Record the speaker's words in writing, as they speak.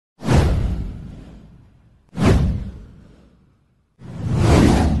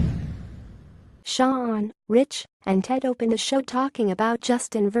Sean, Rich, and Ted opened the show talking about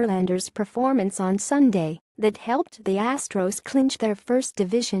Justin Verlander's performance on Sunday that helped the Astros clinch their first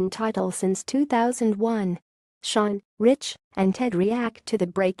division title since 2001. Sean, Rich, and Ted react to the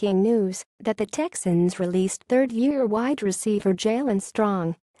breaking news that the Texans released third-year wide receiver Jalen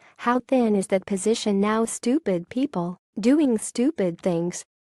Strong. How thin is that position now, stupid people, doing stupid things?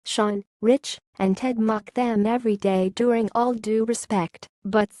 Sean, Rich, and Ted mock them every day during All Due Respect,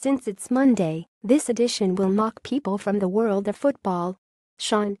 but since it's Monday, this edition will mock people from the world of football.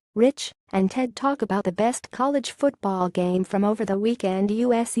 Sean, Rich, and Ted talk about the best college football game from over the weekend,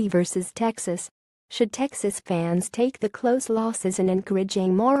 USC versus Texas. Should Texas fans take the close losses in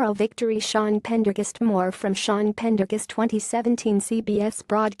encouraging moral victory? Sean Pendergast. More from Sean Pendergast, 2017, CBS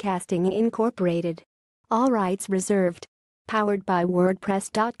Broadcasting Incorporated. All rights reserved. Powered by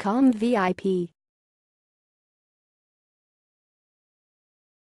WordPress.com VIP.